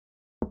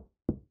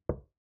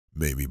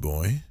Baby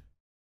boy,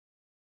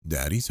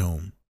 Daddy's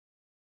home.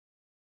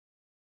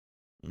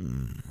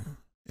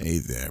 Hey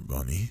there,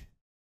 bunny.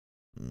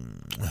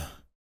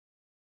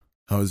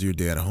 How's your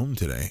day at home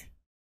today?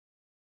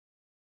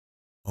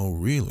 Oh,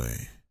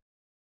 really?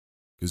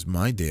 Because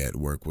my day at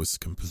work was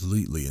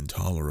completely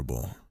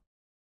intolerable.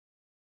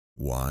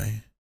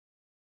 Why?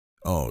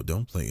 Oh,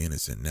 don't play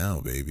innocent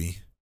now, baby.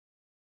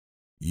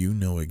 You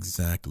know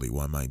exactly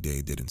why my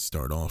day didn't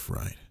start off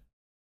right.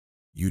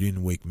 You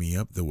didn't wake me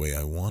up the way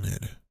I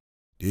wanted,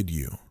 did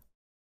you?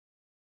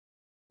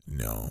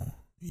 No,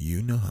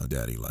 you know how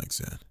Daddy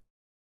likes it.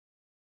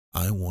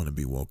 I want to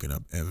be woken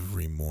up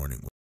every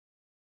morning.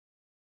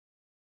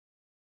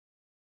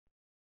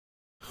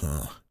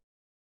 Huh.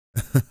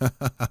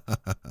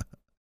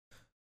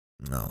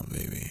 No,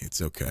 baby,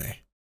 it's okay.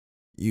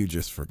 You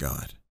just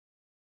forgot,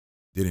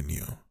 didn't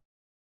you?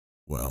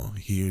 Well,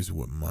 here's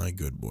what my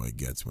good boy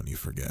gets when he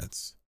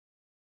forgets.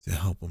 To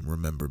help him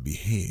remember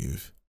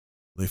behave,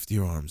 lift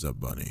your arms up,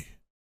 bunny.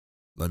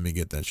 Let me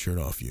get that shirt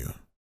off you.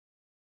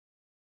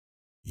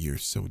 You're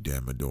so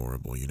damn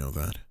adorable, you know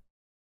that?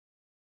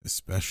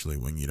 Especially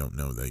when you don't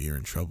know that you're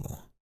in trouble.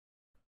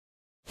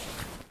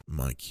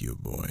 My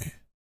cute boy.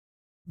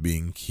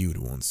 Being cute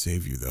won't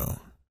save you, though.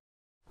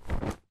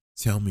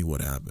 Tell me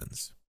what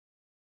happens.